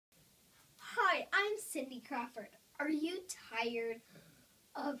Cindy Crawford. Are you tired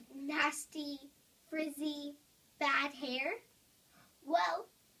of nasty, frizzy, bad hair? Well,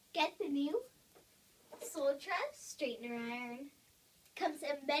 get the new Sutra straightener iron. It comes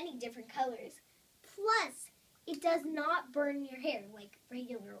in many different colors. Plus, it does not burn your hair like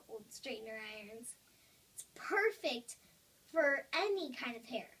regular old straightener irons. It's perfect for any kind of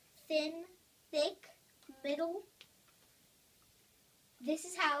hair. Thin, thick, middle. This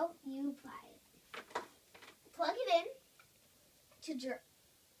is how you apply it. Plug it in to dry,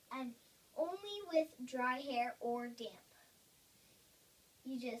 and only with dry hair or damp.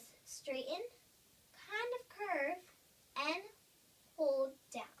 You just straighten, kind of curve, and hold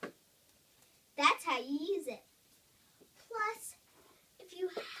down. That's how you use it. Plus, if you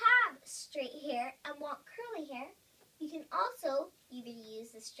have straight hair and want curly hair, you can also either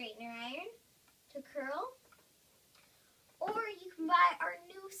use the straightener iron to curl, or you can buy our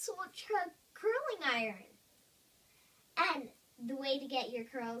new Sutra curling iron. And the way to get your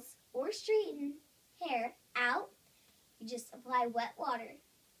curls or straighten hair out, you just apply wet water